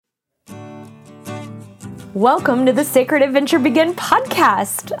Welcome to the Sacred Adventure Begin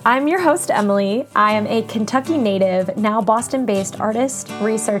podcast. I'm your host, Emily. I am a Kentucky native, now Boston-based artist,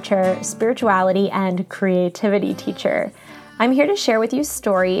 researcher, spirituality, and creativity teacher. I'm here to share with you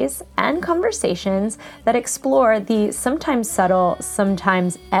stories and conversations that explore the sometimes subtle,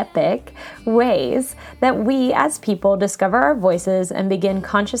 sometimes epic ways that we as people discover our voices and begin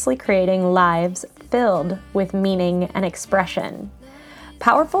consciously creating lives filled with meaning and expression.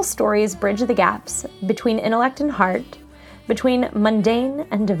 Powerful stories bridge the gaps between intellect and heart, between mundane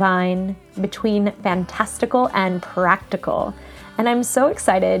and divine, between fantastical and practical. And I'm so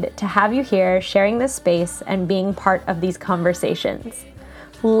excited to have you here sharing this space and being part of these conversations.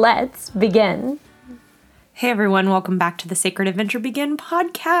 Let's begin. Hey everyone, welcome back to the Sacred Adventure Begin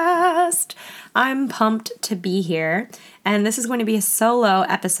podcast. I'm pumped to be here, and this is going to be a solo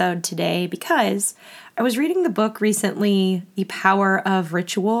episode today because I was reading the book recently, The Power of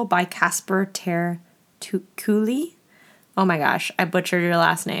Ritual by Casper ter Kuule. Oh my gosh, I butchered your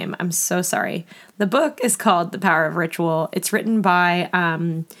last name. I'm so sorry. The book is called The Power of Ritual. It's written by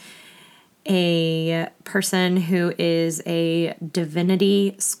a person who is a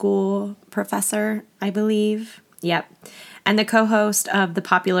divinity school professor, I believe. Yep. And the co-host of the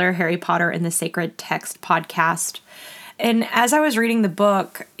popular Harry Potter and the Sacred Text podcast. And as I was reading the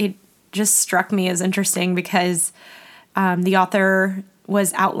book, it just struck me as interesting because the author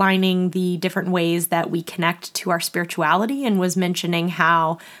was outlining the different ways that we connect to our spirituality and was mentioning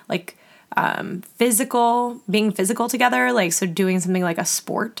how being physical together, so doing something like a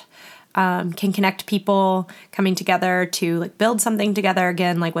sport can connect people coming together to build something together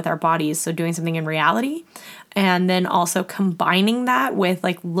again, with our bodies. So doing something in reality. And then also combining that with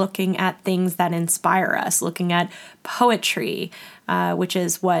looking at things that inspire us, looking at poetry, which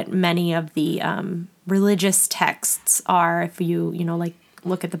is what many of the religious texts are. If you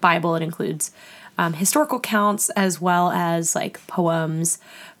look at the Bible, it includes historical accounts as well as poems,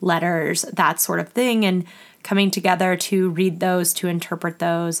 letters, that sort of thing. And coming together to read those, to interpret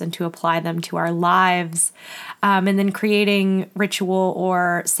those, and to apply them to our lives. And then creating ritual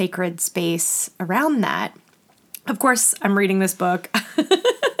or sacred space around that. Of course, I'm reading this book,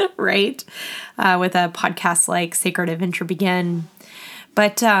 right, with a podcast like Sacred Adventure Begin.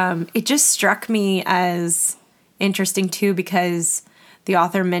 But it just struck me as interesting, too, because the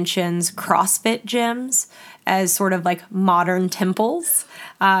author mentions CrossFit gyms as sort of modern temples,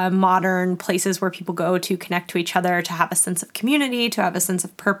 modern places where people go to connect to each other, to have a sense of community, to have a sense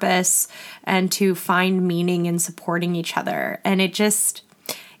of purpose, and to find meaning in supporting each other. And it just...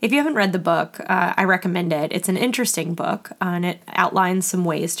 If you haven't read the book, I recommend it. It's an interesting book, and it outlines some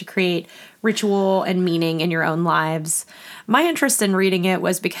ways to create ritual and meaning in your own lives. My interest in reading it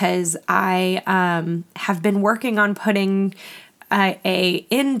was because I have been working on putting a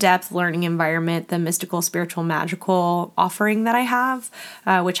in-depth learning environment, the mystical, spiritual, magical offering that I have,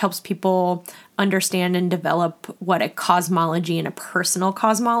 which helps people understand and develop what a cosmology and a personal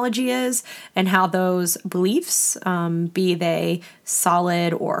cosmology is, and how those beliefs, be they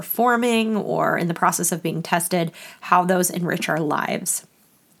solid or forming or in the process of being tested, how those enrich our lives.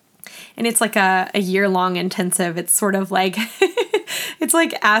 And it's a year-long intensive. It's sort of it's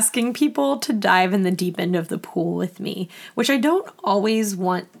asking people to dive in the deep end of the pool with me, which I don't always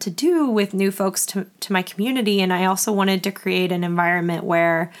want to do with new folks to my community. And I also wanted to create an environment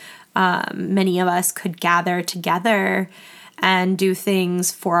where many of us could gather together and do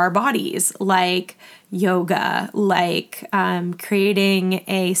things for our bodies, like yoga, creating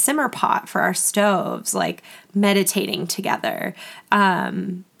a simmer pot for our stoves, meditating together.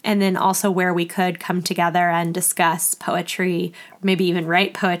 And then also where we could come together and discuss poetry, maybe even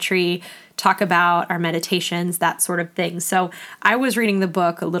write poetry, talk about our meditations, that sort of thing. So I was reading the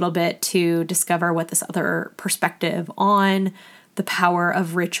book a little bit to discover what this other perspective on the power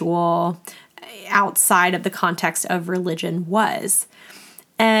of ritual outside of the context of religion was.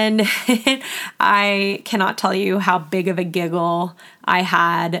 And I cannot tell you how big of a giggle I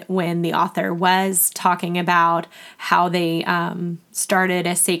had when the author was talking about how they started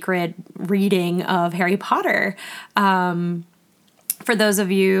a sacred reading of Harry Potter. For those of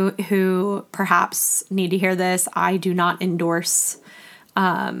you who perhaps need to hear this, I do not endorse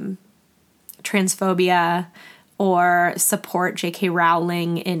transphobia or support J.K.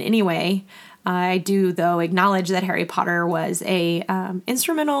 Rowling in any way. I do, though, acknowledge that Harry Potter was a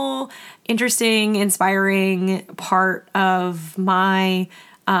instrumental, interesting, inspiring part of my...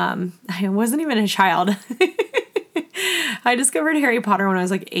 I wasn't even a child. I discovered Harry Potter when I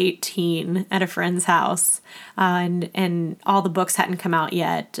was 18 at a friend's house, and all the books hadn't come out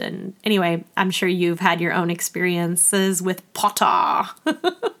yet. And anyway, I'm sure you've had your own experiences with Potter.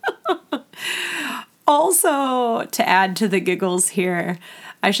 Also, to add to the giggles here,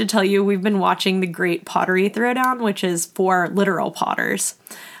 I should tell you we've been watching the Great Pottery Throwdown, which is for literal potters.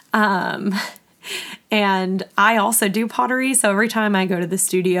 And I also do pottery, so every time I go to the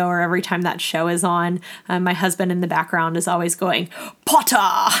studio or every time that show is on, my husband in the background is always going, "Potter!"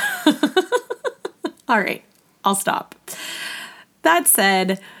 All right, I'll stop. That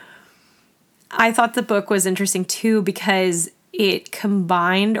said, I thought the book was interesting too because it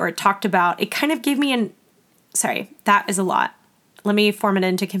combined, or it talked about, it kind of gave me that is a lot. Let me form it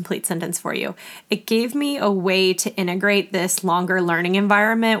into a complete sentence for you. It gave me a way to integrate this longer learning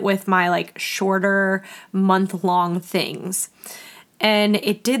environment with my shorter month-long things. And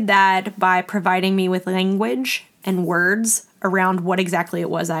it did that by providing me with language and words around what exactly it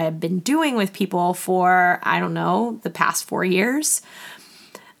was I had been doing with people for, I don't know, the past 4 years.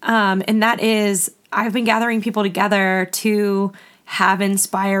 And that is, I've been gathering people together to have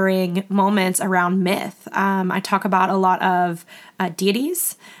inspiring moments around myth. I talk about a lot of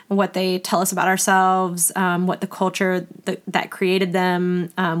deities, what they tell us about ourselves, what the culture that created them,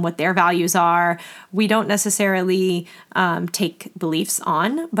 what their values are. We don't necessarily take beliefs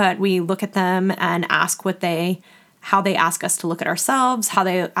on, but we look at them and ask how they ask us to look at ourselves, how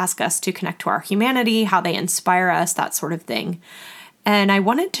they ask us to connect to our humanity, how they inspire us, that sort of thing. And I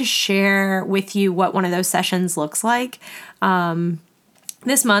wanted to share with you what one of those sessions looks like.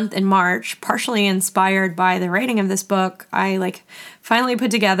 This month in March, partially inspired by the writing of this book, I finally put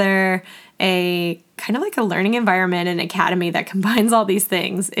together a kind of a learning environment and academy that combines all these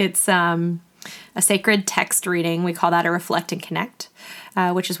things. It's a sacred text reading. We call that a reflect and connect,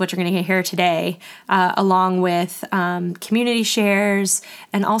 which is what you're going to hear today, along with community shares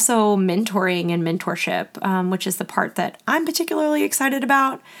and also mentoring and mentorship, which is the part that I'm particularly excited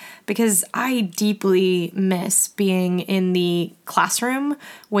about because I deeply miss being in the classroom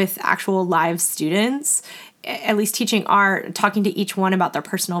with actual live students, at least teaching art, talking to each one about their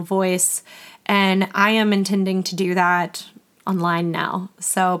personal voice. And I am intending to do that online now.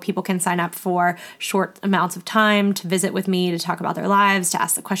 So people can sign up for short amounts of time to visit with me, to talk about their lives, to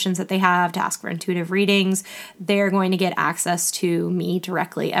ask the questions that they have, to ask for intuitive readings. They're going to get access to me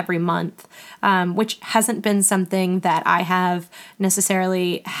directly every month, which hasn't been something that I have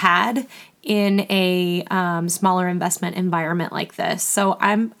necessarily had in a smaller investment environment like this. So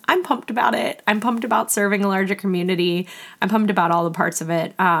I'm pumped about it. I'm pumped about serving a larger community. I'm pumped about all the parts of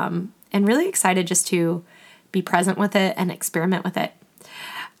it, and really excited just to be present with it and experiment with it.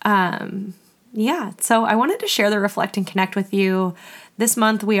 So I wanted to share the reflect and connect with you. This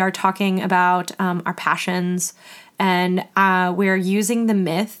month we are talking about our passions, and we're using the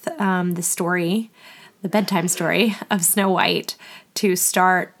myth, the story, the bedtime story of Snow White to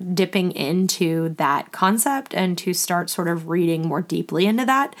start dipping into that concept and to start sort of reading more deeply into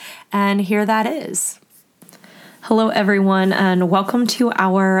that. And here that is. Hello, everyone, and welcome to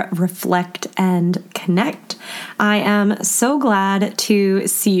our Reflect and Connect. I am so glad to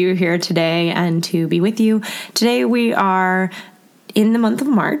see you here today and to be with you. Today we are in the month of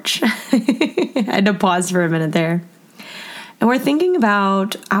March. I had to pause for a minute there. And we're thinking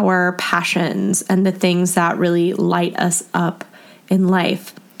about our passions and the things that really light us up in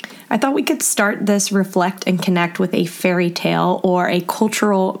life. I thought we could start this reflect and connect with a fairy tale or a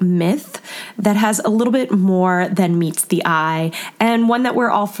cultural myth that has a little bit more than meets the eye, and one that we're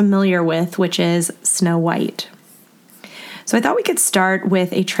all familiar with, which is Snow White. So I thought we could start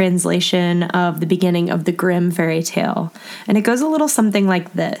with a translation of the beginning of the Grimm fairy tale, and it goes a little something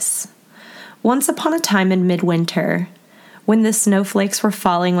like this. Once upon a time in midwinter, when the snowflakes were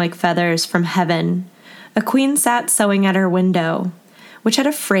falling like feathers from heaven, a queen sat sewing at her window, which had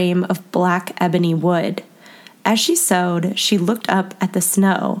a frame of black ebony wood. As she sewed, she looked up at the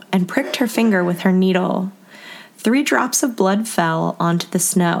snow and pricked her finger with her needle. 3 drops of blood fell onto the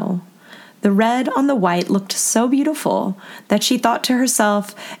snow. The red on the white looked so beautiful that she thought to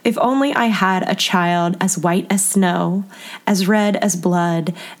herself, if only I had a child as white as snow, as red as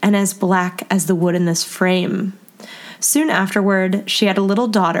blood, and as black as the wood in this frame. Soon afterward, she had a little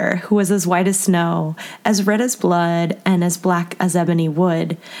daughter who was as white as snow, as red as blood, and as black as ebony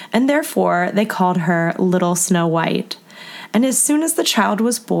wood, and therefore they called her Little Snow White. And as soon as the child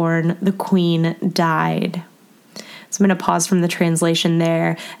was born, the queen died. So I'm going to pause from the translation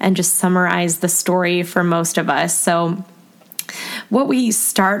there and just summarize the story for most of us. So what we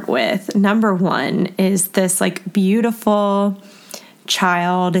start with, number one, is this beautiful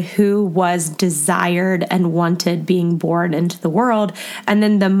child who was desired and wanted being born into the world, and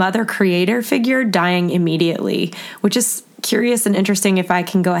then the mother creator figure dying immediately, which is curious and interesting if I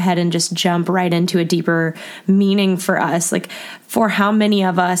can go ahead and just jump right into a deeper meaning for us. Like, for how many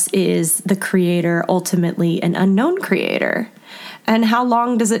of us is the creator ultimately an unknown creator? And how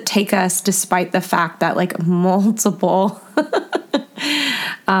long does it take us, despite the fact that like multiple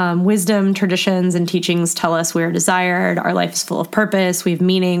wisdom, traditions, and teachings tell us we're desired, our life is full of purpose, we have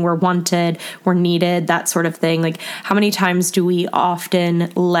meaning, we're wanted, we're needed, that sort of thing. Like, how many times do we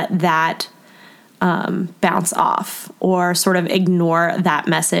often let that bounce off, or sort of ignore that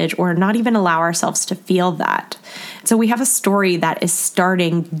message, or not even allow ourselves to feel that? So we have a story that is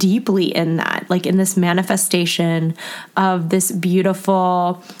starting deeply in that, like in this manifestation of this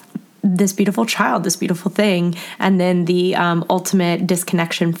beautiful child, this beautiful thing, and then the ultimate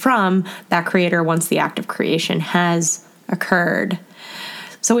disconnection from that creator once the act of creation has occurred.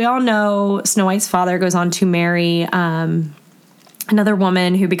 So we all know Snow White's father goes on to marry another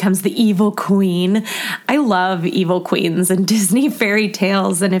woman who becomes the evil queen. I love evil queens in Disney fairy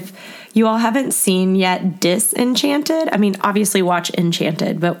tales. And if you all haven't seen yet Disenchanted, I mean, obviously watch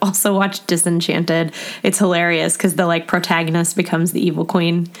Enchanted, but also watch Disenchanted. It's hilarious because the like protagonist becomes the evil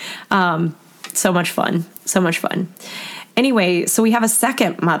queen. So much fun. So much fun. Anyway, so we have a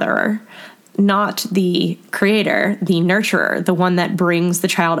second mother, not the creator, the nurturer, the one that brings the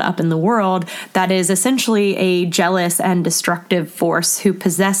child up in the world, that is essentially a jealous and destructive force who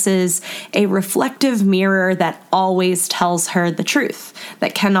possesses a reflective mirror that always tells her the truth,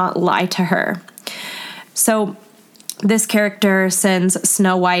 that cannot lie to her. So this character sends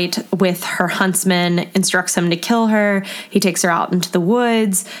Snow White with her huntsman, instructs him to kill her. He takes her out into the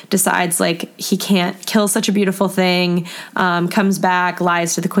woods, decides like he can't kill such a beautiful thing, comes back,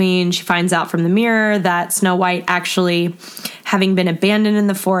 lies to the queen. She finds out from the mirror that Snow White, actually having been abandoned in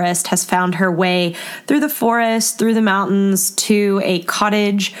the forest, has found her way through the forest, through the mountains, to a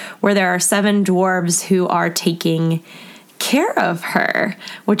cottage where there are 7 dwarves who are taking care of her,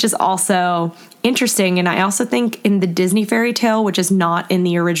 which is also interesting. And I also think in the Disney fairy tale, which is not in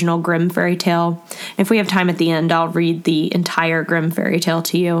the original Grimm fairy tale, if we have time at the end, I'll read the entire Grimm fairy tale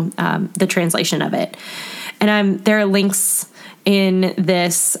to you, the translation of it. And there are links in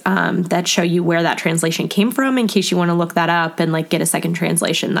this that show you where that translation came from, in case you want to look that up and like get a second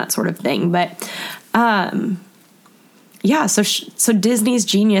translation, that sort of thing. But yeah, so Disney's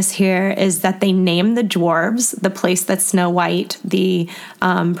genius here is that they name the dwarves, the place that Snow White, the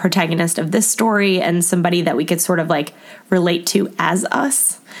protagonist of this story, and somebody that we could sort of like relate to as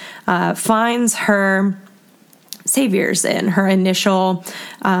us, finds her saviors in, her initial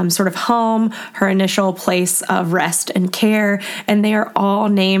sort of home, her initial place of rest and care, and they are all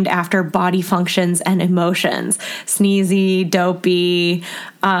named after body functions and emotions. Sneezy, dopey,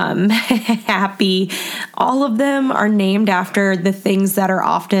 happy. All of them are named after the things that are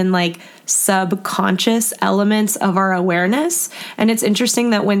often like subconscious elements of our awareness. And it's interesting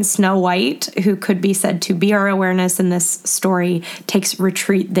that when Snow White, who could be said to be our awareness in this story, takes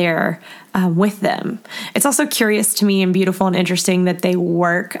retreat there with them. It's also curious to me and beautiful and interesting that they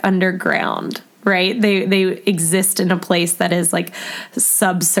work underground, right? They exist in a place that is like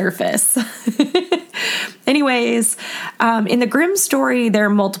subsurface. Anyways, in the Grimm story, there are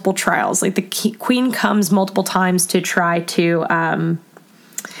multiple trials. Like the queen comes multiple times to try to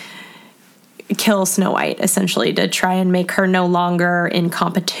kill Snow White, essentially, to try and make her no longer in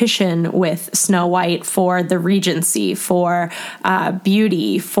competition with Snow White for the regency, for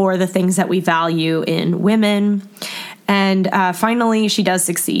beauty, for the things that we value in women. And finally, she does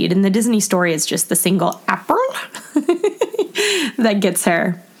succeed. In the Disney story, it's just the single apple that gets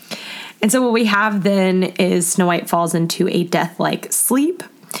her. And so what we have then is Snow White falls into a death-like sleep,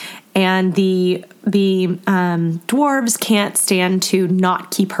 and the dwarves can't stand to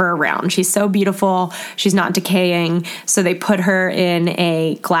not keep her around. She's so beautiful. She's not decaying. So they put her in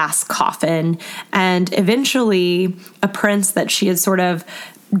a glass coffin. And eventually a prince that she had sort of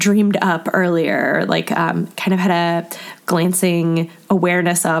dreamed up earlier, like kind of had a glancing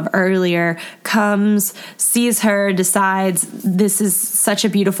awareness of earlier, comes, sees her, decides this is such a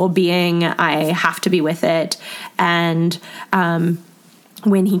beautiful being, I have to be with it. And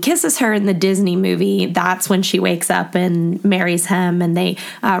when he kisses her in the Disney movie, that's when she wakes up and marries him, and they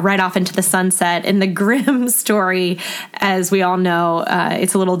ride off into the sunset. In the Grimm story, as we all know,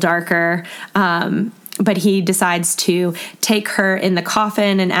 it's a little darker, but he decides to take her in the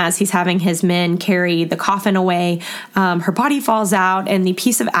coffin, and as he's having his men carry the coffin away, her body falls out, and the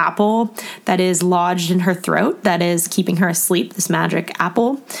piece of apple that is lodged in her throat, that is keeping her asleep, this magic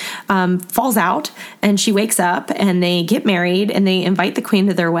apple, falls out, and she wakes up, and they get married, and they invite the queen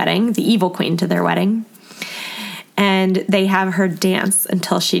to their wedding, the evil queen to their wedding, and they have her dance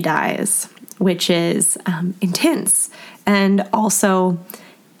until she dies, which is intense and also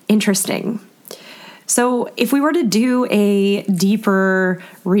interesting. So if we were to do a deeper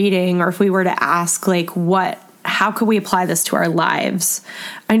reading, or if we were to ask how could we apply this to our lives?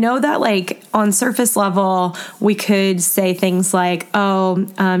 I know that on surface level, we could say things like,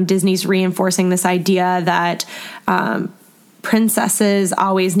 Disney's reinforcing this idea that princesses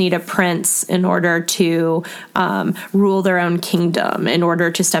always need a prince in order to rule their own kingdom, in order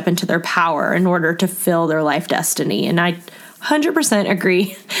to step into their power, in order to fill their life destiny. And I 100%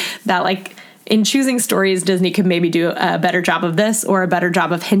 agree that in choosing stories, Disney could maybe do a better job of this, or a better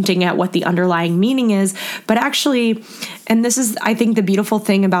job of hinting at what the underlying meaning is. But actually, and this is, I think, the beautiful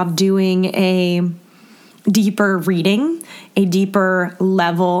thing about doing a deeper reading, a deeper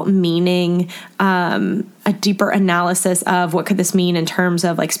level meaning, a deeper analysis of what could this mean in terms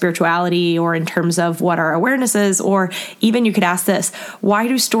of spirituality, or in terms of what our awareness is, or even you could ask this: why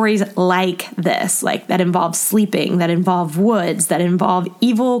do stories like this, that involve sleeping, that involve woods, that involve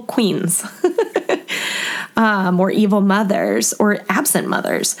evil queens, or evil mothers, or absent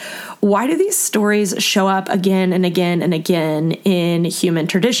mothers, why do these stories show up again and again and again in human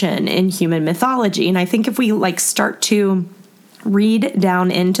tradition, in human mythology? And I think if we start to read down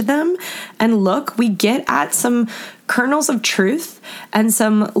into them and look, we get at some kernels of truth and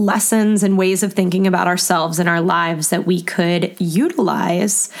some lessons and ways of thinking about ourselves and our lives that we could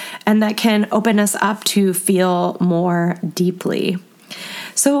utilize, and that can open us up to feel more deeply.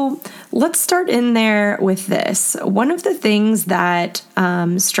 So let's start in there with this. One of the things that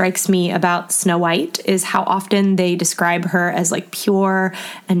strikes me about Snow White is how often they describe her as pure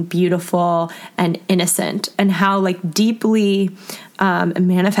and beautiful and innocent, and how deeply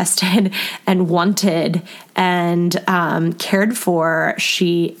manifested and wanted and cared for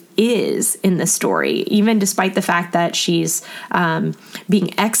she is in the story, even despite the fact that she's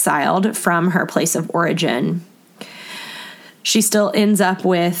being exiled from her place of origin. She still ends up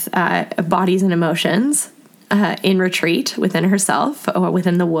with bodies and emotions in retreat within herself, or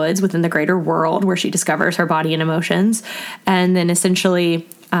within the woods, within the greater world, where she discovers her body and emotions, and then essentially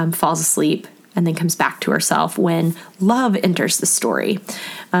falls asleep, and then comes back to herself when love enters the story,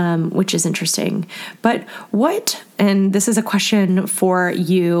 which is interesting. But and this is a question for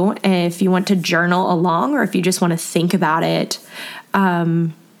you, if you want to journal along, or if you just want to think about it,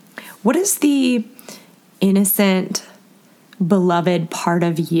 what is the innocent, beloved part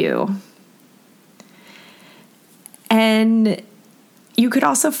of you? And you could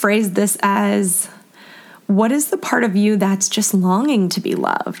also phrase this as, what is the part of you that's just longing to be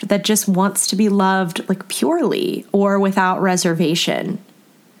loved, that just wants to be loved purely or without reservation?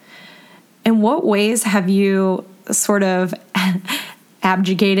 In what ways have you sort of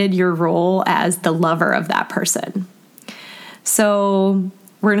abjugated your role as the lover of that person? So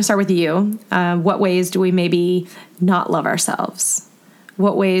we're going to start with you. What ways do we maybe not love ourselves?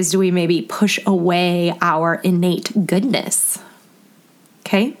 What ways do we maybe push away our innate goodness?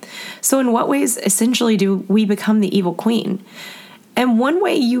 Okay, so in what ways essentially do we become the evil queen? And one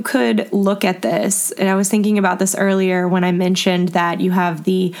way you could look at this, and I was thinking about this earlier when I mentioned that you have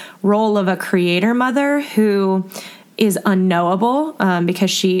the role of a creator mother who is unknowable because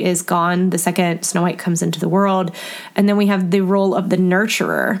she is gone the second Snow White comes into the world. And then we have the role of the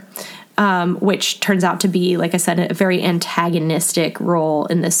nurturer, which turns out to be, like I said, a very antagonistic role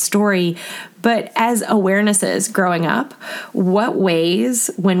in this story. But as awarenesses growing up, what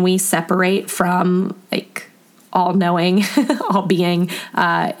ways, when we separate from all-knowing, all-being,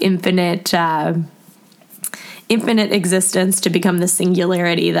 infinite existence to become the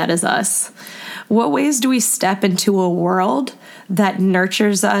singularity that is us, what ways do we step into a world that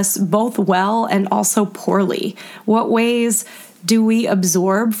nurtures us both well and also poorly? What ways do we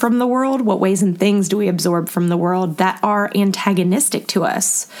absorb from the world? What ways and things do we absorb from the world that are antagonistic to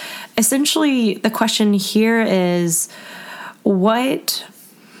us? Essentially, the question here is, what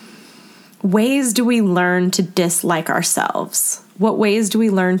ways do we learn to dislike ourselves? What ways do we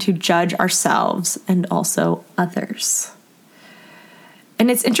learn to judge ourselves and also others? And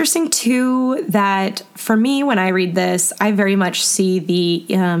it's interesting, too, that for me, when I read this, I very much see the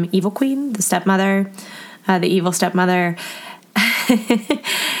evil queen, the stepmother, the evil stepmother,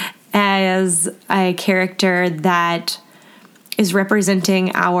 as a character that is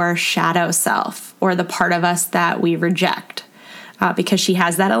representing our shadow self, or the part of us that we reject, because she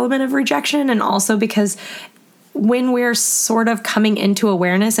has that element of rejection, and also because when we're sort of coming into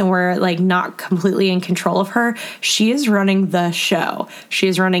awareness and we're not completely in control of her, she is running the show. She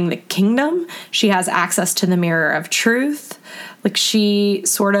is running the kingdom. She has access to the mirror of truth. Like she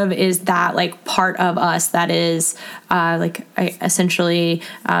sort of is that like part of us that is essentially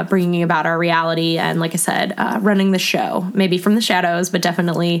bringing about our reality. And like I said, running the show, maybe from the shadows, but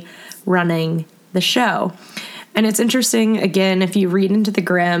definitely running the show. And it's interesting, again, if you read into the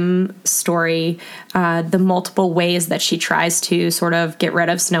Grimm story, the multiple ways that she tries to sort of get rid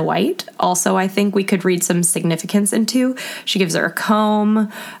of Snow White. Also, I think we could read some significance into. She gives her a comb.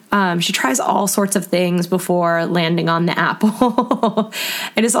 She tries all sorts of things before landing on the apple.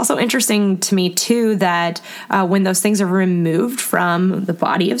 It is also interesting to me, too, that when those things are removed from the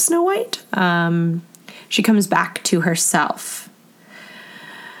body of Snow White, she comes back to herself.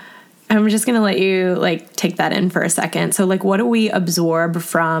 I'm just going to let you like take that in for a second. So like, what do we absorb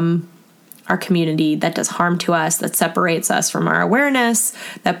from our community that does harm to us, that separates us from our awareness,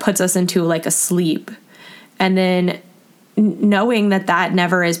 that puts us into like a sleep? And then knowing that that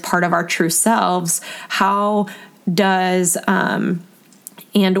never is part of our true selves, how does,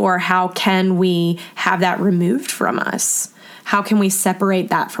 or how can we have that removed from us? How can we separate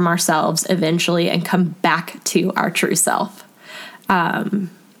that from ourselves eventually and come back to our true self?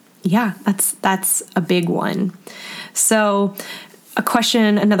 Yeah, that's a big one. So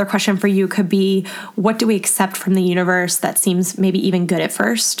another question for you could be, what do we accept from the universe that seems maybe even good at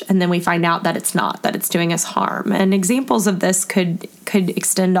first, and then we find out that it's not, that it's doing us harm? And examples of this could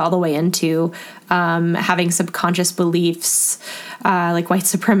extend all the way into having subconscious beliefs, like white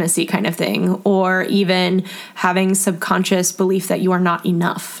supremacy kind of thing, or even having subconscious belief that you are not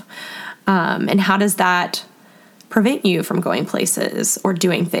enough. And how does that prevent you from going places or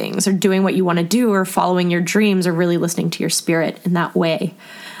doing things or doing what you want to do or following your dreams or really listening to your spirit in that way?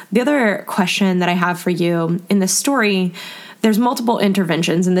 The other question that I have for you in this story, there's multiple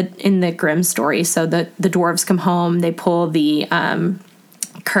interventions in the Grimm story. So the dwarves come home, they pull the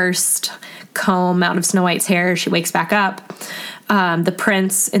cursed comb out of Snow White's hair. She wakes back up. The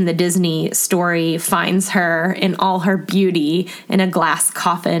prince in the Disney story finds her in all her beauty in a glass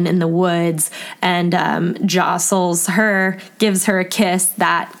coffin in the woods and jostles her, gives her a kiss.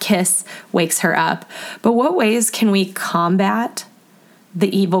 That kiss wakes her up. But what ways can we combat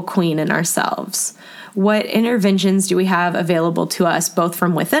the evil queen in ourselves? What interventions do we have available to us, both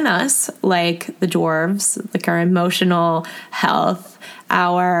from within us, like the dwarves, like our emotional health,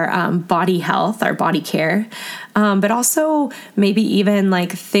 our body health, our body care, but also maybe even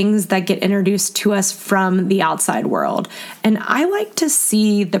like things that get introduced to us from the outside world. And I like to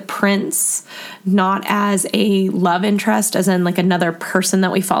see the prince not as a love interest, as in like another person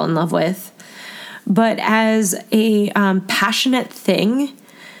that we fall in love with, but as a passionate thing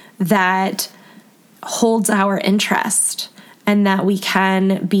that holds our interest and that we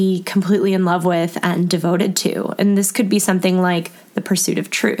can be completely in love with and devoted to. And this could be something like the pursuit of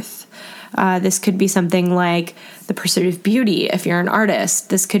truth. This could be something like the pursuit of beauty if you're an artist.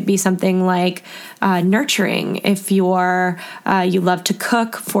 This could be something like nurturing if you love to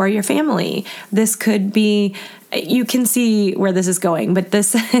cook for your family. This could be, you can see where this is going, but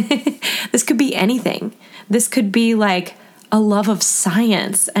this this could be anything. This could be like a love of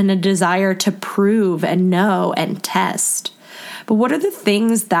science and a desire to prove and know and test. But what are the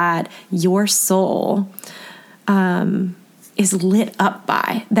things that your soul is lit up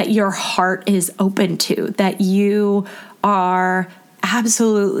by, that your heart is open to, that you are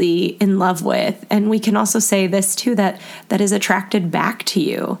absolutely in love with? And we can also say this too, that is attracted back to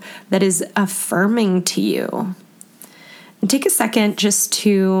you, that is affirming to you. And take a second just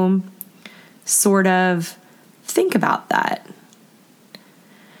to sort of think about that.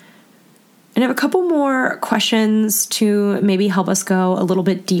 And I have a couple more questions to maybe help us go a little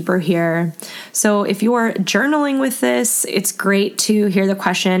bit deeper here. So if you're journaling with this, it's great to hear the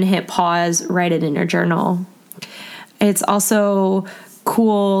question, hit pause, write it in your journal. It's also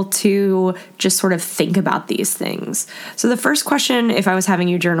cool to just sort of think about these things. So the first question, if I was having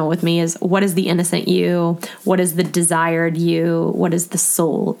you journal with me, is what is the innocent you? What is the desired you? What is the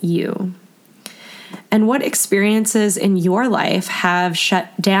soul you? And what experiences in your life have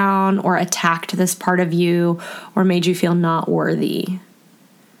shut down or attacked this part of you or made you feel not worthy?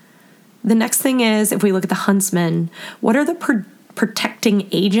 The next thing is, if we look at the huntsman, what are the protecting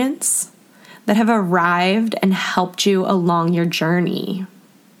agents that have arrived and helped you along your journey?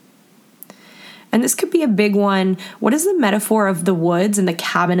 And this could be a big one. What is the metaphor of the woods and the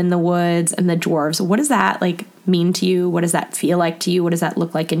cabin in the woods and the dwarves? What does that like mean to you? What does that feel like to you? What does that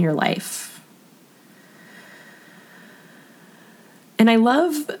look like in your life? And I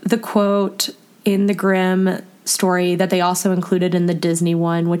love the quote in the Grimm story that they also included in the Disney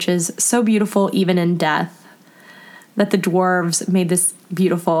one, which is so beautiful even in death, that the dwarves made this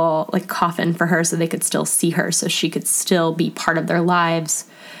beautiful like coffin for her so they could still see her, so she could still be part of their lives.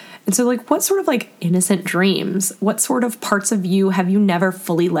 And so like, what sort of like innocent dreams, what sort of parts of you have you never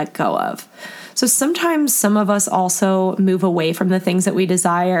fully let go of? So sometimes some of us also move away from the things that we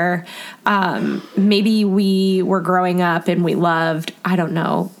desire. Maybe we were growing up and we loved, I don't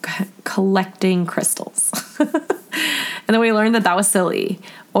know, collecting crystals. And then we learned that that was silly,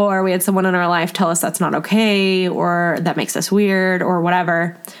 or we had someone in our life tell us that's not okay, or that makes us weird, or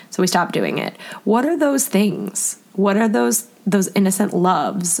whatever. So we stopped doing it. What are those things? What are those innocent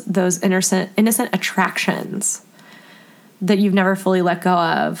loves, those innocent attractions that you've never fully let go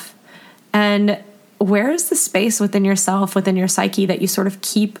of? And where is the space within yourself, within your psyche, that you sort of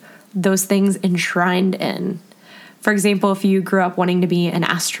keep those things enshrined in? For example, if you grew up wanting to be an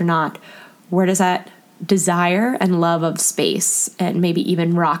astronaut, where does that desire and love of space and maybe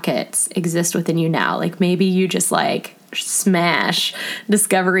even rockets exist within you now? Like maybe you just like smash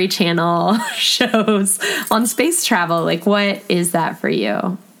Discovery Channel shows on space travel. Like what is that for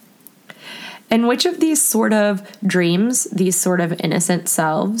you? And which of these sort of dreams, these sort of innocent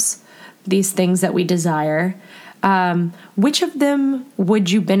selves, these things that we desire, which of them would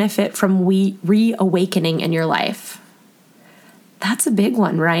you benefit from reawakening in your life? That's a big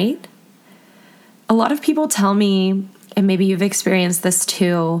one, right? A lot of people tell me, and maybe you've experienced this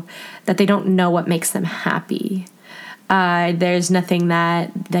too, that they don't know what makes them happy. There's nothing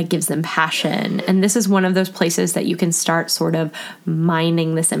that gives them passion. And this is one of those places that you can start sort of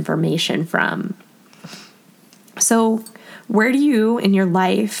mining this information from. So where do you in your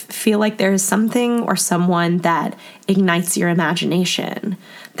life feel like there is something or someone that ignites your imagination,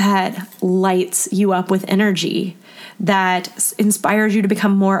 that lights you up with energy, that inspires you to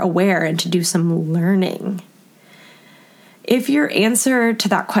become more aware and to do some learning? If your answer to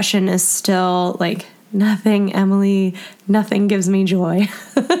that question is still like, nothing, Emily, nothing gives me joy.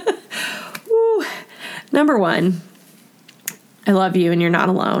 Woo. Number one, I love you and you're not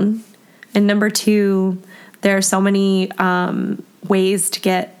alone. And number two, there are so many ways to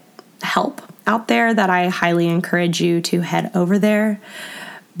get help out there that I highly encourage you to head over there.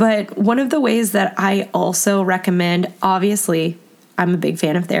 But one of the ways that I also recommend, obviously, I'm a big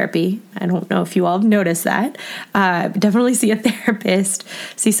fan of therapy. I don't know if you all have noticed that. Definitely see a therapist,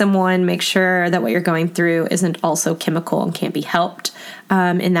 see someone, make sure that what you're going through isn't also chemical and can't be helped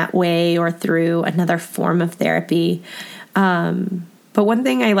in that way or through another form of therapy. But one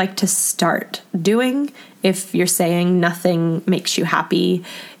thing I like to start doing, if you're saying nothing makes you happy,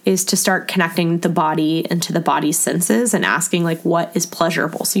 is to start connecting the body into the body's senses and asking like, what is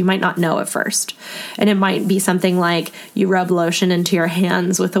pleasurable? So you might not know at first. And it might be something like you rub lotion into your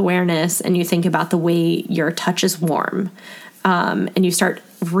hands with awareness and you think about the way your touch is warm. And you start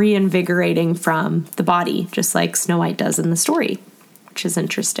reinvigorating from the body, just like Snow White does in the story, which is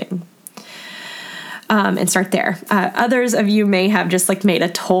interesting. And start there. Others of you may have just like made a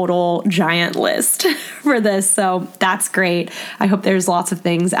total giant list for this. So that's great. I hope there's lots of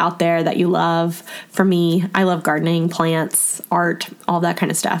things out there that you love. For me, I love gardening, plants, art, all that kind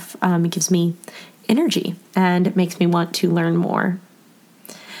of stuff. It gives me energy and it makes me want to learn more.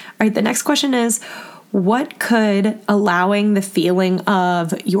 All right. The next question is, what could allowing the feeling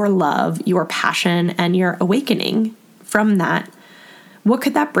of your love, your passion, and your awakening from that, what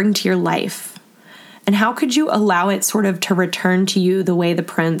could that bring to your life? And how could you allow it sort of to return to you the way the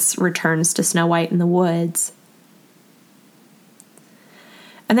prince returns to Snow White in the woods?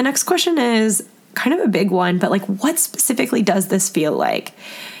 And the next question is kind of a big one, but like, what specifically does this feel like?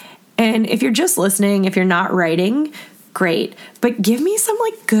 And if you're just listening, if you're not writing, great. But give me some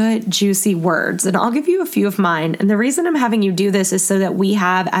like good, juicy words, and I'll give you a few of mine. And the reason I'm having you do this is so that we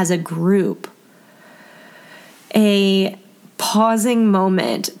have, as a group, a pausing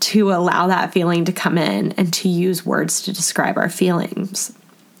moment to allow that feeling to come in and to use words to describe our feelings.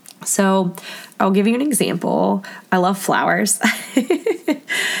 So I'll give you an example. I love flowers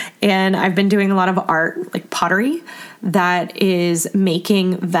and I've been doing a lot of art, like pottery, that is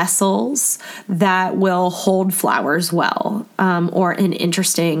making vessels that will hold flowers well, or in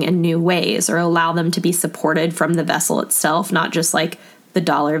interesting and new ways, or allow them to be supported from the vessel itself, not just like the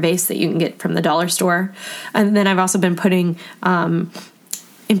dollar vase that you can get from the dollar store. And then I've also been putting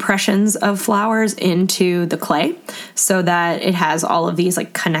impressions of flowers into the clay so that it has all of these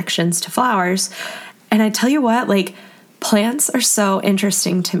like connections to flowers. And I tell you what, like plants are so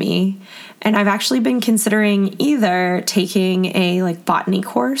interesting to me. And I've actually been considering either taking a like botany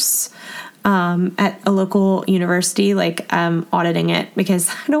course at a local university, like auditing it, because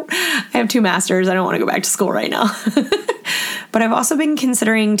I have 2 masters. I don't want to go back to school right now. But I've also been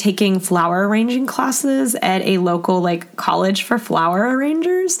considering taking flower arranging classes at a local like college for flower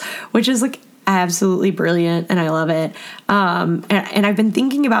arrangers, which is like absolutely brilliant, and I love it. And I've been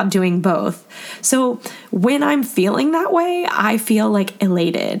thinking about doing both. So when I'm feeling that way, I feel like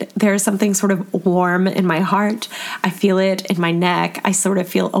elated. There's something sort of warm in my heart. I feel it in my neck. I sort of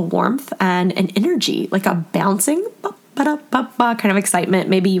feel a warmth and an energy, like a bouncing kind of excitement.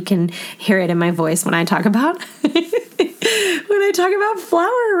 Maybe you can hear it in my voice when I talk about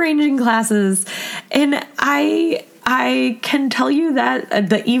flower arranging classes. And I can tell you that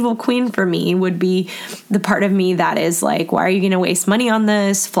the evil queen for me would be the part of me that is like, why are you going to waste money on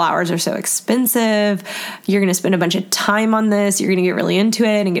this? Flowers are so expensive. You're going to spend a bunch of time on this. You're going to get really into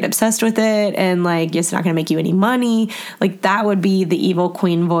it and get obsessed with it. And like, it's not going to make you any money. Like that would be the evil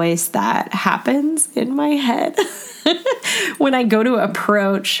queen voice that happens in my head when I go to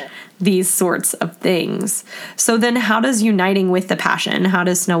approach these sorts of things. So then how does uniting with the passion, how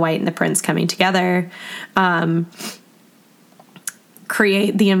does Snow White and the prince coming together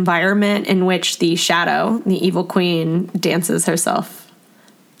create the environment in which the shadow, the evil queen, dances herself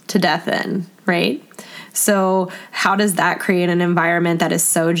to death in, right? So how does that create an environment that is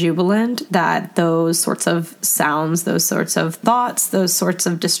so jubilant that those sorts of sounds, those sorts of thoughts, those sorts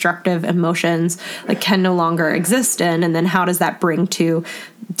of destructive emotions like can no longer exist in? And then how does that bring to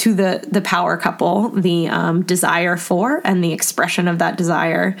the power couple the desire for and the expression of that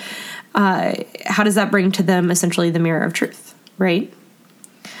desire? How does that bring to them essentially the mirror of truth, right?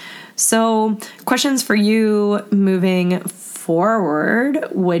 So questions for you moving forward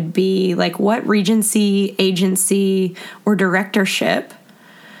would be like, what regency, agency, or directorship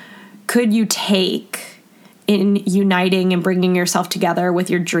could you take in uniting and bringing yourself together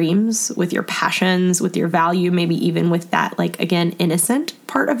with your dreams, with your passions, with your value, maybe even with that, like, again, innocent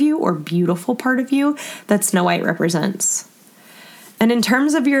part of you or beautiful part of you that Snow White represents? And in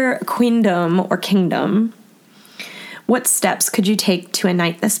terms of your queendom or kingdom, what steps could you take to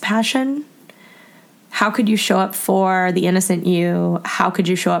ignite this passion? How could you show up for the innocent you? How could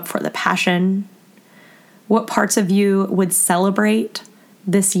you show up for the passion? What parts of you would celebrate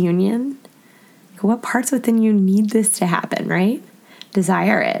this union? What parts within you need this to happen, right?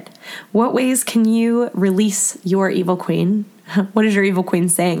 Desire it. What ways can you release your evil queen? What is your evil queen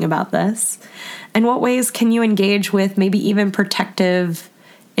saying about this? And what ways can you engage with maybe even protective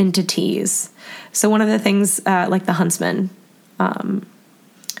entities? So one of the things, like the huntsman,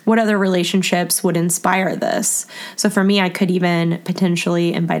 what other relationships would inspire this? So for me, I could even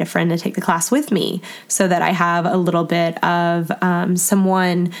potentially invite a friend to take the class with me so that I have a little bit of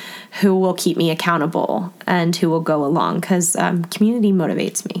someone who will keep me accountable and who will go along, because community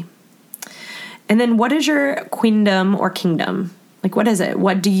motivates me. And then what is your queendom or kingdom? Like, what is it?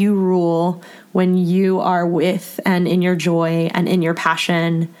 What do you rule when you are with and in your joy and in your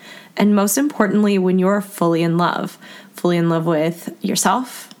passion? And most importantly, when you're fully in love with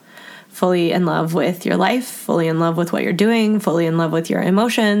yourself, fully in love with your life, fully in love with what you're doing, fully in love with your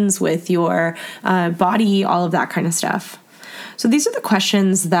emotions, with your body, all of that kind of stuff. So these are the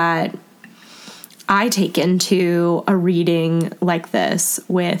questions that I take into a reading like this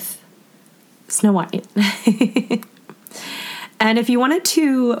with Snow White. And if you wanted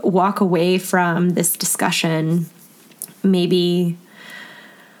to walk away from this discussion, maybe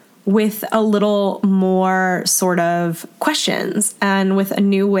with a little more sort of questions and with a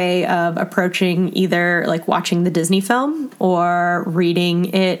new way of approaching either like watching the Disney film or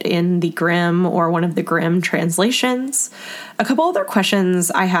reading it in the Grimm or one of the Grimm translations, a couple other questions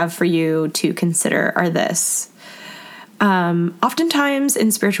I have for you to consider are this. Oftentimes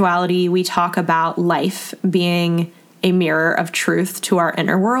in spirituality, we talk about life being a mirror of truth to our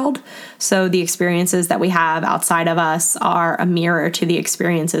inner world. So the experiences that we have outside of us are a mirror to the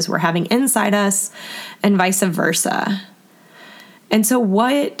experiences we're having inside us, and vice versa. And so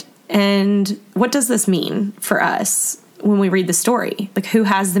what does this mean for us when we read the story? Like, who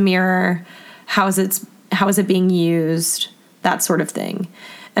has the mirror? How is it being used? That sort of thing.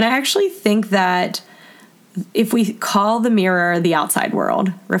 And I actually think that if we call the mirror the outside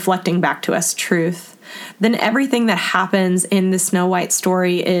world, reflecting back to us truth, then everything that happens in the Snow White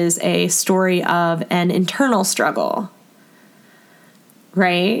story is a story of an internal struggle,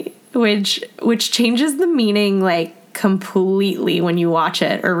 right? Which changes the meaning like completely when you watch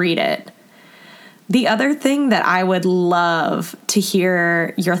it or read it. The other thing that I would love to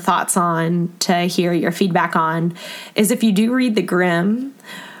hear your thoughts on, to hear your feedback on, is if you do read the Grimm,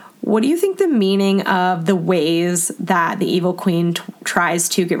 what do you think the meaning of the ways that the evil queen tries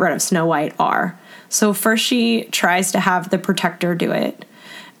to get rid of Snow White are? So first she tries to have the protector do it.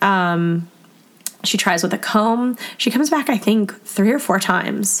 She tries with a comb. She comes back, I think, 3 or 4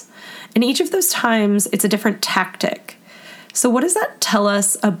 times. And each of those times, it's a different tactic. So what does that tell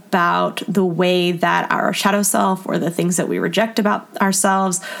us about the way that our shadow self, or the things that we reject about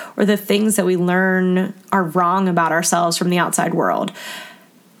ourselves, or the things that we learn are wrong about ourselves from the outside world?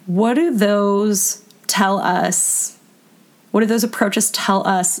 What do those tell us? What do those approaches tell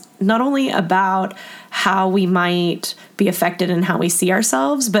us, not only about how we might be affected in how we see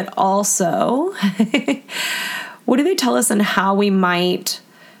ourselves, but also what do they tell us in how we might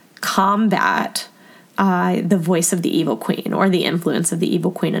combat the voice of the evil queen, or the influence of the evil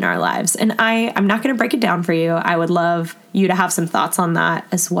queen in our lives? And I'm not going to break it down for you. I would love you to have some thoughts on that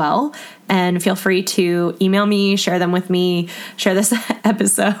as well. And feel free to email me, share them with me, share this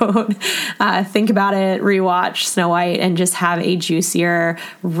episode, think about it, rewatch Snow White, and just have a juicier,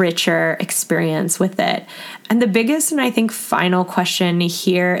 richer experience with it. And the biggest and I think final question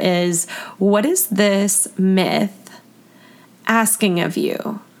here is, what is this myth asking of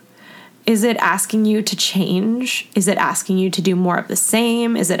you? Is it asking you to change? Is it asking you to do more of the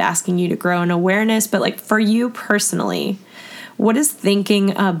same? Is it asking you to grow in awareness? But like, for you personally, what does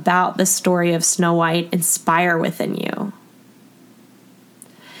thinking about the story of Snow White inspire within you?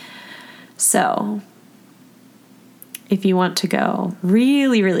 So, if you want to go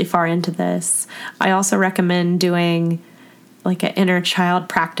really, really far into this, I also recommend doing like an inner child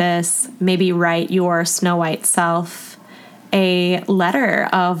practice. Maybe write your Snow White self a letter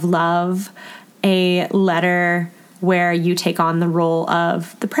of love, a letter where you take on the role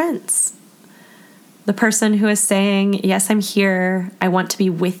of the prince, the person who is saying, yes, I'm here. I want to be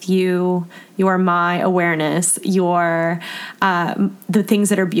with you. You're my awareness. You're the things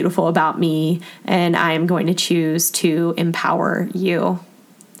that are beautiful about me, and I am going to choose to empower you.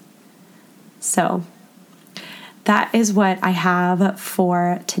 So that is what I have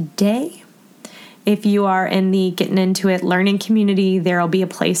for today. If you are in the Getting Into It learning community, there will be a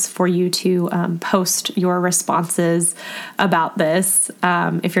place for you to post your responses about this.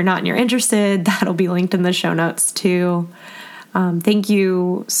 If you're not and you're interested, that'll be linked in the show notes too. Thank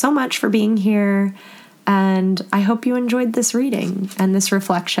you so much for being here, and I hope you enjoyed this reading and this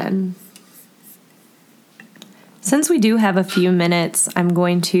reflection. Since we do have a few minutes, I'm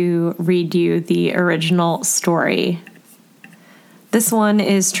going to read you the original story. This one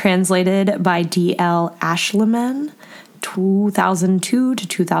is translated by D.L. Ashleman, 2002 to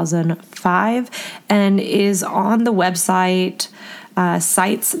 2005, and is on the website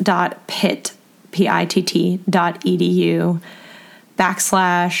sites.pitt.edu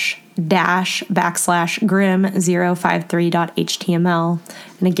 /grim053.html.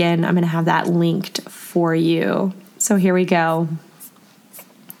 And again, I'm going to have that linked for you. So here we go.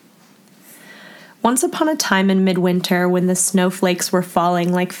 Once upon a time in midwinter, when the snowflakes were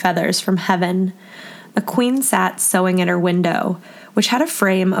falling like feathers from heaven, a queen sat sewing at her window, which had a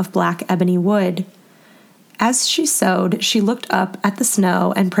frame of black ebony wood. As she sewed, she looked up at the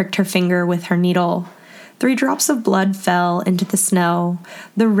snow and pricked her finger with her needle. 3 drops of blood fell into the snow.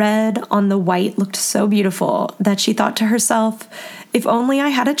 The red on the white looked so beautiful that she thought to herself, if only I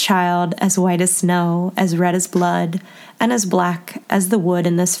had a child as white as snow, as red as blood, and as black as the wood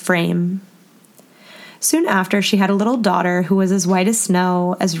in this frame. Soon after, she had a little daughter who was as white as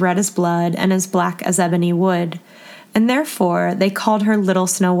snow, as red as blood, and as black as ebony wood, and therefore they called her Little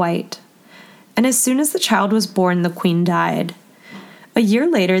Snow White. And as soon as the child was born, the queen died. A year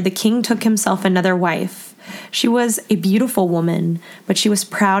later, the king took himself another wife. She was a beautiful woman, but she was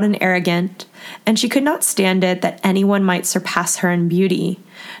proud and arrogant, and she could not stand it that anyone might surpass her in beauty.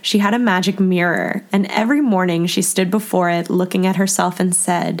 She had a magic mirror, and every morning she stood before it, looking at herself and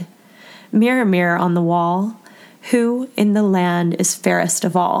said, Mirror, mirror on the wall, who in the land is fairest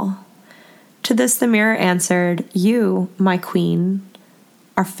of all? To this the mirror answered, You, my queen,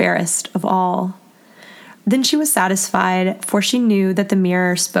 are fairest of all. Then she was satisfied, for she knew that the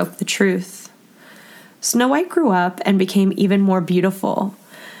mirror spoke the truth. Snow White grew up and became even more beautiful.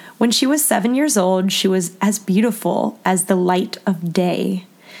 When she was 7 years old, she was as beautiful as the light of day,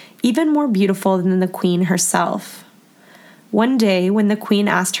 even more beautiful than the queen herself. One day, when the queen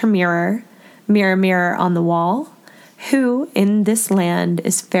asked her mirror, Mirror, mirror on the wall, who in this land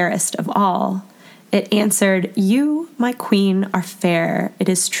is fairest of all? It answered, You, my queen, are fair, it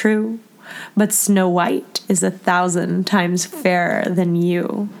is true, but Snow White is 1,000 times fairer than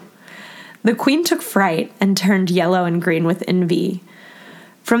you. The queen took fright and turned yellow and green with envy.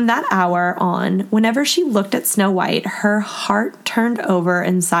 From that hour on, whenever she looked at Snow White, her heart turned over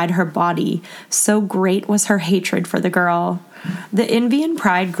inside her body, so great was her hatred for the girl. The envy and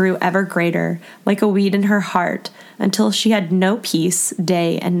pride grew ever greater, like a weed in her heart, until she had no peace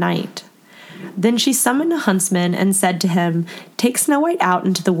day and night. Then she summoned a huntsman and said to him, "Take Snow White out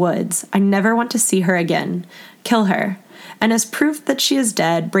into the woods. I never want to see her again. Kill her. And as proof that she is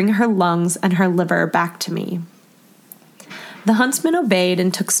dead, bring her lungs and her liver back to me." The huntsman obeyed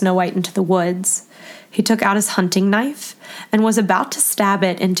and took Snow White into the woods. He took out his hunting knife and was about to stab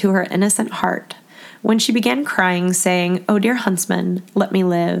it into her innocent heart when she began crying, saying, "Oh, dear huntsman, let me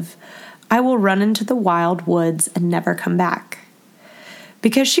live. I will run into the wild woods and never come back."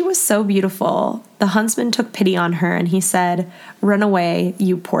 Because she was so beautiful, the huntsman took pity on her and he said, "Run away,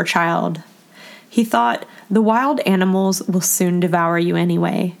 you poor child." He thought, "The wild animals will soon devour you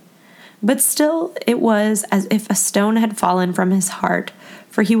anyway." But still, it was as if a stone had fallen from his heart,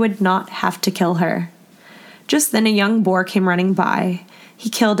 for he would not have to kill her. Just then a young boar came running by. He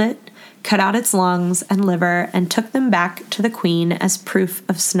killed it, cut out its lungs and liver, and took them back to the queen as proof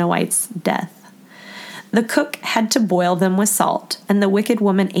of Snow White's death. The cook had to boil them with salt, and the wicked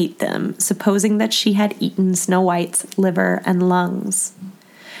woman ate them, supposing that she had eaten Snow White's liver and lungs.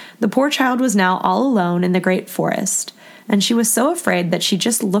 The poor child was now all alone in the great forest, and she was so afraid that she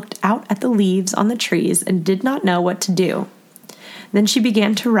just looked out at the leaves on the trees and did not know what to do. Then she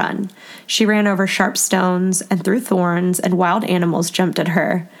began to run. She ran over sharp stones and through thorns, and wild animals jumped at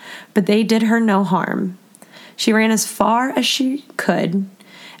her, but they did her no harm. She ran as far as she could,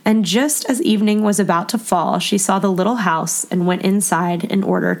 and just as evening was about to fall, she saw the little house and went inside in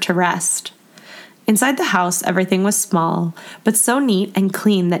order to rest. Inside the house, everything was small, but so neat and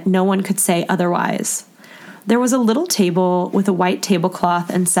clean that no one could say otherwise. There was a little table with a white tablecloth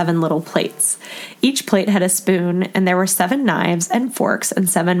and 7 little plates. Each plate had a spoon, and there were 7 knives and forks and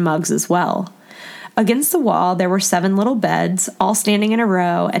 7 mugs as well. Against the wall, there were 7 little beds, all standing in a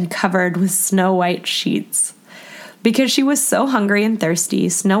row and covered with snow white sheets. Because she was so hungry and thirsty,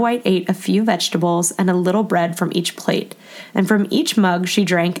 Snow White ate a few vegetables and a little bread from each plate, and from each mug she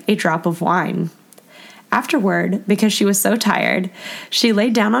drank a drop of wine. Afterward, because she was so tired, she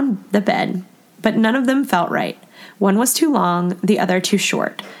lay down on the bed, but none of them felt right. One was too long, the other too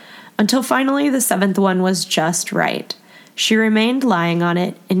short, until finally the 7th one was just right. She remained lying on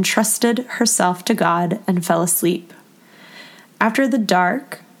it, entrusted herself to God, and fell asleep. After the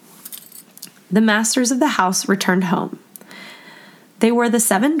dark, the masters of the house returned home. They were the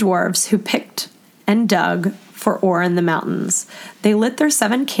 7 dwarves who picked and dug for ore in the mountains. They lit their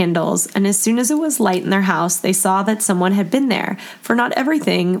 7 candles, and as soon as it was light in their house, they saw that someone had been there, for not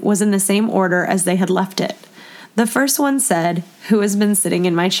everything was in the same order as they had left it. The first one said, "Who has been sitting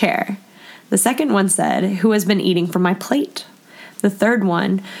in my chair?" The second one said, "Who has been eating from my plate?" The third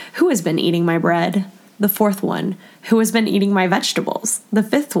one, "Who has been eating my bread?" The fourth one, "Who has been eating my vegetables?" The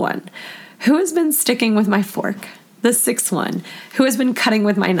fifth one, "Who has been sticking with my fork?" The sixth one, "Who has been cutting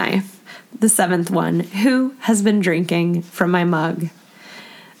with my knife?" The 7th one, "Who has been drinking from my mug?"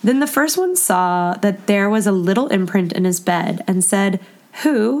 Then the first one saw that there was a little imprint in his bed and said,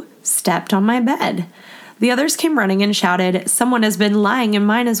 "Who stepped on my bed?" The others came running and shouted, "Someone has been lying in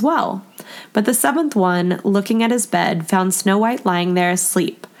mine as well." But the 7th one, looking at his bed, found Snow White lying there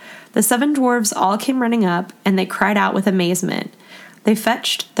asleep. The 7 dwarves all came running up, and they cried out with amazement. They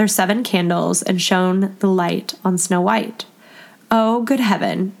fetched their 7 candles and shone the light on Snow White. "Oh, good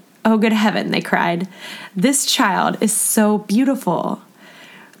heaven! Oh, good heaven," they cried. "This child is so beautiful."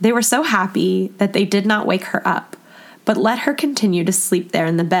 They were so happy that they did not wake her up, but let her continue to sleep there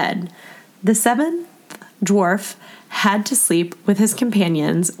in the bed. The 7th dwarf had to sleep with his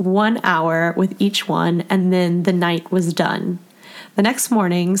companions 1 hour with each one, and then the night was done. The next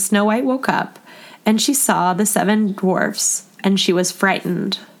morning, Snow White woke up, and she saw the 7 dwarfs, and she was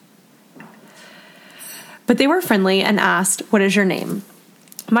frightened. But they were friendly and asked, "What is your name?"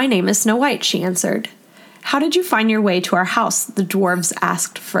 "My name is Snow White," she answered. "How did you find your way to our house?" the dwarves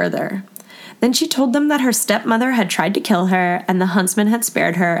asked further. Then she told them that her stepmother had tried to kill her, and the huntsman had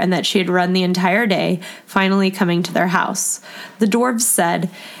spared her, and that she had run the entire day, finally coming to their house. The dwarves said,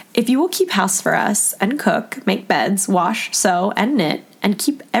 "If you will keep house for us, and cook, make beds, wash, sew, and knit, and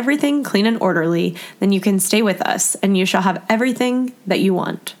keep everything clean and orderly, then you can stay with us, and you shall have everything that you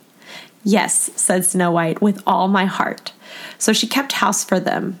want." "Yes," said Snow White, "with all my heart." So she kept house for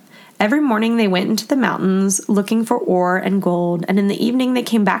them. Every morning they went into the mountains looking for ore and gold, and in the evening they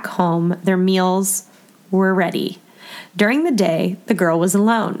came back home. Their meals were ready. During the day, the girl was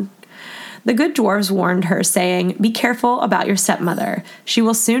alone. The good dwarves warned her, saying, "Be careful about your stepmother. She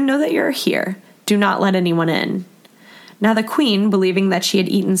will soon know that you are here. Do not let anyone in." Now the queen, believing that she had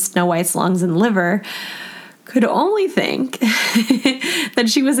eaten Snow White's lungs and liver, could only think that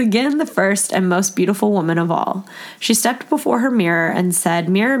she was again the first and most beautiful woman of all. She stepped before her mirror and said,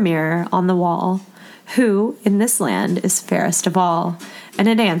 "Mirror, mirror on the wall, Who in this land is fairest of all? And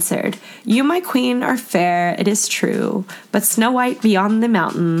it answered, You, my queen, are fair, it is true, but Snow White beyond the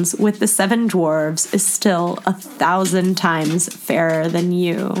mountains with the 7 dwarves is still 1,000 times fairer than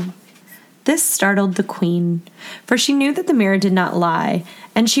you. This startled the queen, for she knew that the mirror did not lie,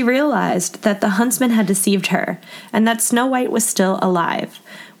 and she realized that the huntsman had deceived her, and that Snow White was still alive,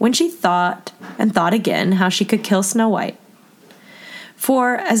 when she thought and thought again how she could kill Snow White.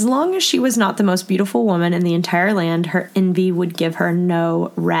 For as long as she was not the most beautiful woman in the entire land, her envy would give her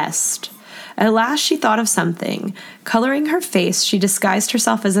no rest. At last she thought of something. Coloring her face, she disguised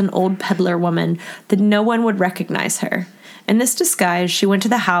herself as an old peddler woman that no one would recognize her. In this disguise, she went to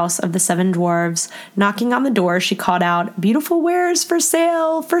the house of the 7 dwarves. Knocking on the door, she called out, Beautiful wares for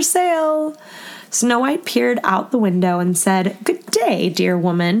sale, for sale. Snow White peered out the window and said, Good day, dear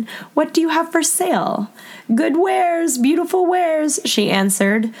woman. What do you have for sale? Good wares, beautiful wares, she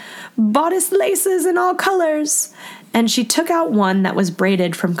answered. Bodice laces in all colors. And she took out one that was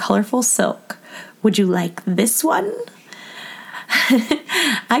braided from colorful silk. Would you like this one?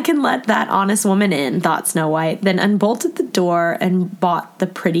 I can let that honest woman in, thought Snow White, then unbolted the door and bought the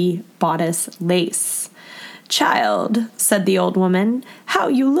pretty bodice lace. Child, said the old woman, how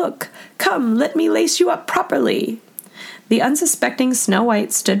you look. Come, let me lace you up properly. The unsuspecting Snow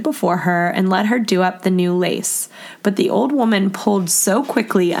White stood before her and let her do up the new lace, but the old woman pulled so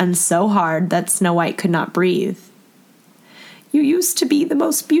quickly and so hard that Snow White could not breathe. You used to be the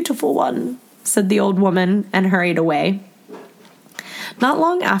most beautiful one, said the old woman, and hurried away. Not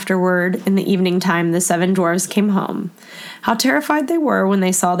long afterward, in the evening time, the 7 dwarves came home. How terrified they were when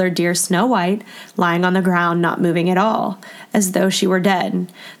they saw their dear Snow White lying on the ground, not moving at all, as though she were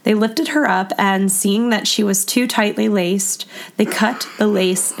dead. They lifted her up, and seeing that she was too tightly laced, they cut the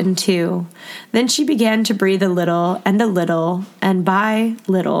lace in 2. Then she began to breathe a little, and by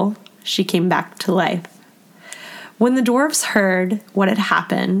little, she came back to life. When the dwarves heard what had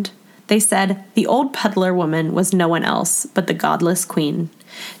happened, they said, The old peddler woman was no one else but the godless queen.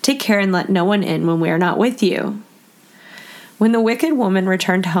 Take care and let no one in when we are not with you. When the wicked woman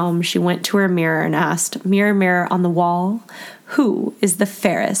returned home, she went to her mirror and asked, Mirror, mirror on the wall, who is the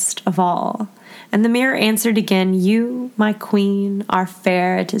fairest of all? And the mirror answered again, You, my queen, are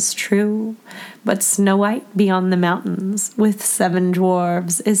fair, it is true, but Snow White beyond the mountains with 7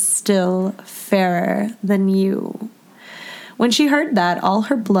 dwarves is still fairer than you. When she heard that, all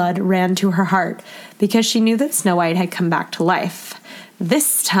her blood ran to her heart, because she knew that Snow White had come back to life.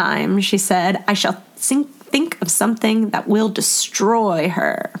 This time, she said, I shall think of something that will destroy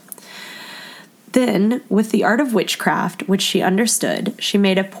her. Then, with the art of witchcraft, which she understood, she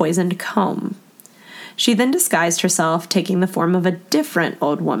made a poisoned comb. She then disguised herself, taking the form of a different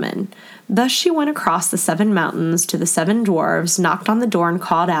old woman. Thus she went across the 7 mountains to the 7 dwarves, knocked on the door, and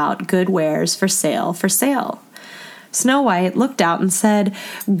called out, Good wares for sale, for sale. Snow White looked out and said,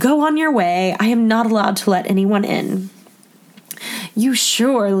 Go on your way. I am not allowed to let anyone in. You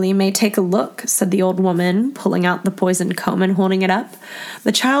surely may take a look, said the old woman, pulling out the poisoned comb and holding it up.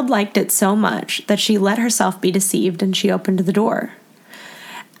 The child liked it so much that she let herself be deceived, and she opened the door.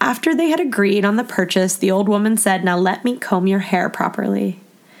 After they had agreed on the purchase, the old woman said, Now let me comb your hair properly.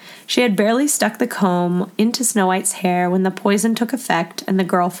 She had barely stuck the comb into Snow White's hair when the poison took effect and the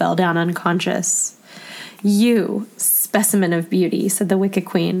girl fell down unconscious. You, specimen of beauty, said the wicked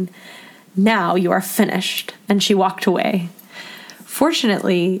queen. Now you are finished, and she walked away.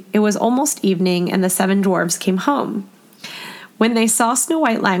 Fortunately, it was almost evening, and the 7 dwarves came home. When they saw Snow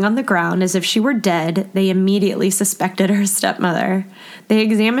White lying on the ground as if she were dead, they immediately suspected her stepmother. They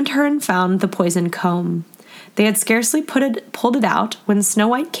examined her and found the poisoned comb. They had scarcely pulled it out when Snow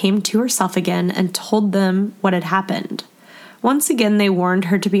White came to herself again and told them what had happened. Once again, they warned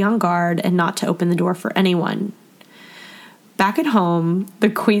her to be on guard and not to open the door for anyone. Back at home, the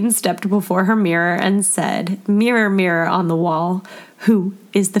queen stepped before her mirror and said, Mirror, mirror on the wall, who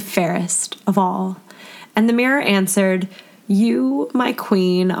is the fairest of all? And the mirror answered, You, my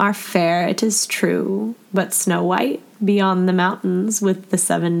queen, are fair, it is true, but Snow White, beyond the mountains with the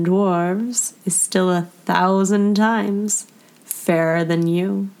 7 dwarves, is still 1,000 times fairer than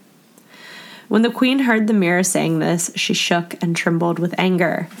you. When the queen heard the mirror saying this, she shook and trembled with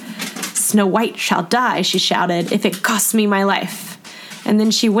anger. Snow White shall die, she shouted, if it costs me my life. And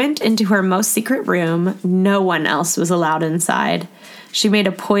then she went into her most secret room. No one else was allowed inside. She made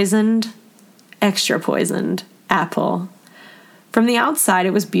a extra poisoned apple. From the outside,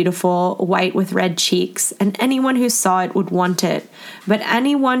 it was beautiful, white with red cheeks, and anyone who saw it would want it, but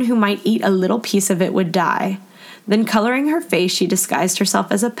anyone who might eat a little piece of it would die. Then, coloring her face, she disguised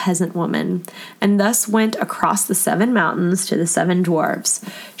herself as a peasant woman, and thus went across the 7 mountains to the 7 dwarves.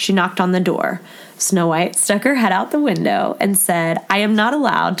 She knocked on the door. Snow White stuck her head out the window and said, "I am not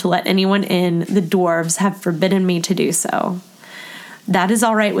allowed to let anyone in. The dwarves have forbidden me to do so." "That is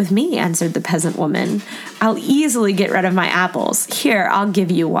all right with me," answered the peasant woman. "I'll easily get rid of my apples. Here, I'll give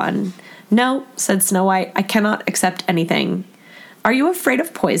you one." "No," said Snow White, "I cannot accept anything." "Are you afraid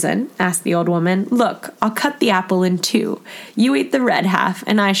of poison?" asked the old woman. "Look, I'll cut the apple in 2. You eat the red half,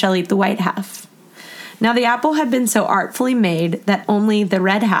 and I shall eat the white half." Now the apple had been so artfully made that only the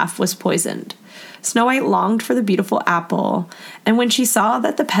red half was poisoned. Snow White longed for the beautiful apple, and when she saw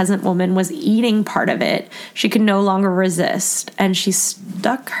that the peasant woman was eating part of it, she could no longer resist, and she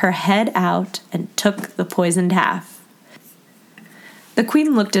stuck her head out and took the poisoned half. The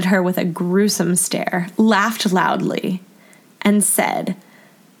queen looked at her with a gruesome stare, laughed loudly, and said,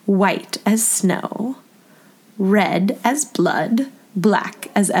 "White as snow, red as blood, black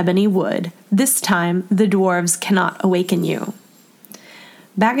as ebony wood. This time the dwarves cannot awaken you."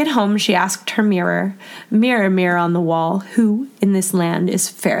 Back at home, she asked her mirror, "Mirror, mirror on the wall, who in this land is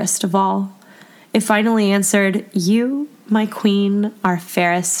fairest of all?" It finally answered, "You, my queen, are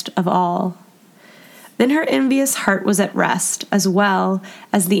fairest of all." Then her envious heart was at rest, as well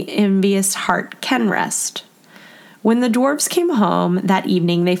as the envious heart can rest. When the dwarves came home that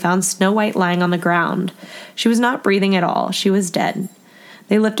evening, they found Snow White lying on the ground. She was not breathing at all. She was dead.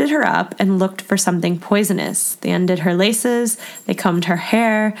 They lifted her up and looked for something poisonous. They undid her laces, they combed her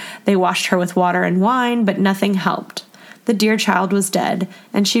hair, they washed her with water and wine, but nothing helped. The dear child was dead,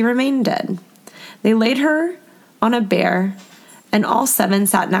 and she remained dead. They laid her on a bier, and all 7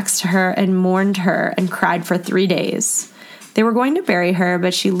 sat next to her and mourned her and cried for 3 days. They were going to bury her,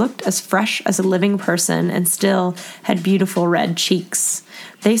 but she looked as fresh as a living person and still had beautiful red cheeks.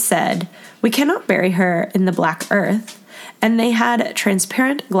 They said, "We cannot bury her in the black earth." And they had a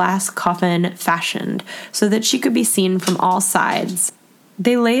transparent glass coffin fashioned so that she could be seen from all sides.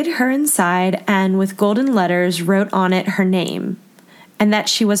 They laid her inside and with golden letters wrote on it her name and that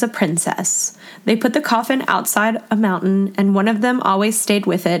she was a princess. They put the coffin outside a mountain, and one of them always stayed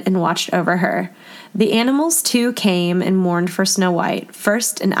with it and watched over her. The animals, too, came and mourned for Snow White,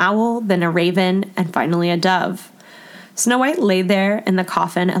 first an owl, then a raven, and finally a dove. Snow White lay there in the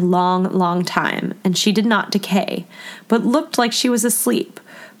coffin a long, long time, and she did not decay, but looked like she was asleep,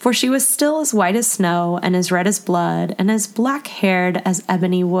 for she was still as white as snow, and as red as blood, and as black-haired as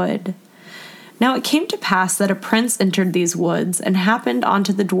ebony wood. Now it came to pass that a prince entered these woods, and happened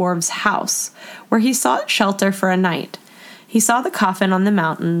onto the dwarf's house, where he sought shelter for a night. He saw the coffin on the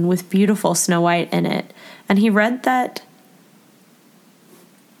mountain, with beautiful Snow White in it, and he read that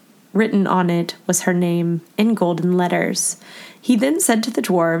written on it was her name in golden letters. He then said to the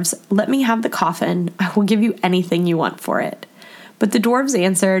dwarves, "Let me have the coffin. I will give you anything you want for it." But the dwarves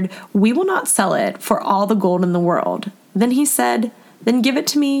answered, "We will not sell it for all the gold in the world." Then he said, "Then give it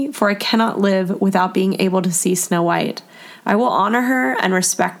to me, for I cannot live without being able to see Snow White. I will honor her and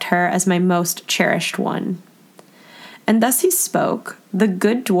respect her as my most cherished one." And thus he spoke. The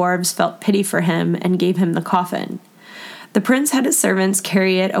good dwarves felt pity for him and gave him the coffin. The prince had his servants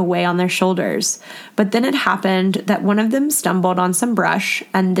carry it away on their shoulders, but then it happened that one of them stumbled on some brush,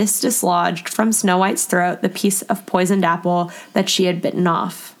 and this dislodged from Snow White's throat the piece of poisoned apple that she had bitten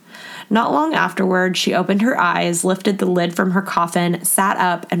off. Not long afterward, she opened her eyes, lifted the lid from her coffin, sat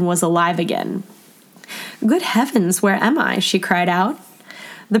up, and was alive again. "Good heavens, where am I?" she cried out.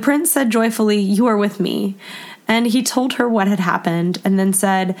 The prince said joyfully, "You are with me." And he told her what had happened, and then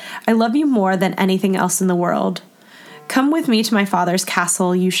said, "I love you more than anything else in the world. Come with me to my father's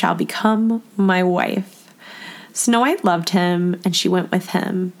castle. You shall become my wife." Snow White loved him, and she went with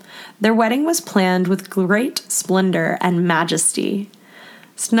him. Their wedding was planned with great splendor and majesty.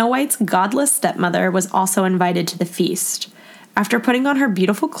 Snow White's godless stepmother was also invited to the feast. After putting on her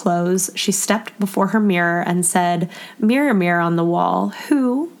beautiful clothes, she stepped before her mirror and said, "Mirror, mirror on the wall,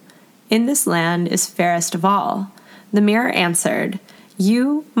 who in this land is fairest of all?" The mirror answered,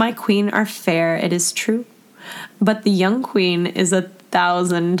 "You, my queen, are fair, it is true, but the young queen is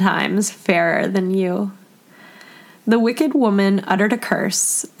 1,000 times fairer than you." The wicked woman uttered a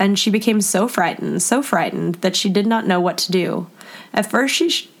curse, and she became so frightened that she did not know what to do. At first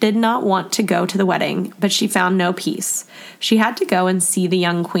she did not want to go to the wedding, but she found no peace. She had to go and see the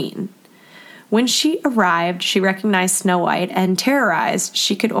young queen. When she arrived, she recognized Snow White, and terrorized,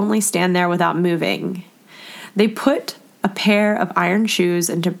 she could only stand there without moving. They put a pair of iron shoes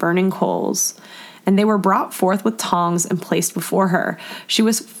into burning coals, and they were brought forth with tongs and placed before her. She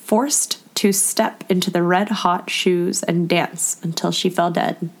was forced to step into the red-hot shoes and dance until she fell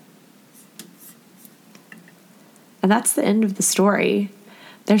dead. And that's the end of the story.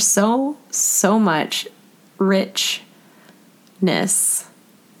 There's so much richness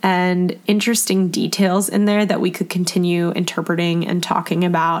and interesting details in there that we could continue interpreting and talking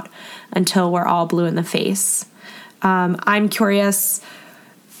about until we're all blue in the face. I'm curious,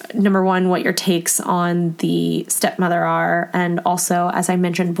 number one, what your takes on the stepmother are, and also, as I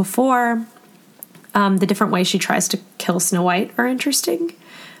mentioned before, the different ways she tries to kill Snow White are interesting.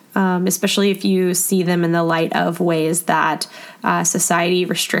 Especially if you see them in the light of ways that society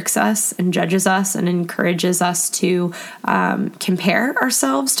restricts us and judges us and encourages us to compare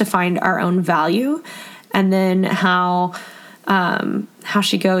ourselves to find our own value. And then how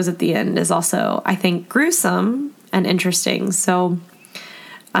she goes at the end is also, I think, gruesome and interesting. So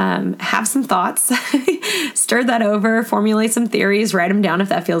have some thoughts, stir that over, formulate some theories, write them down if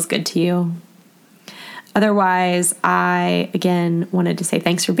that feels good to you. Otherwise, I, again, wanted to say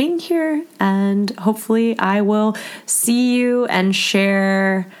thanks for being here, and hopefully I will see you and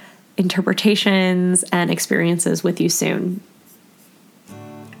share interpretations and experiences with you soon.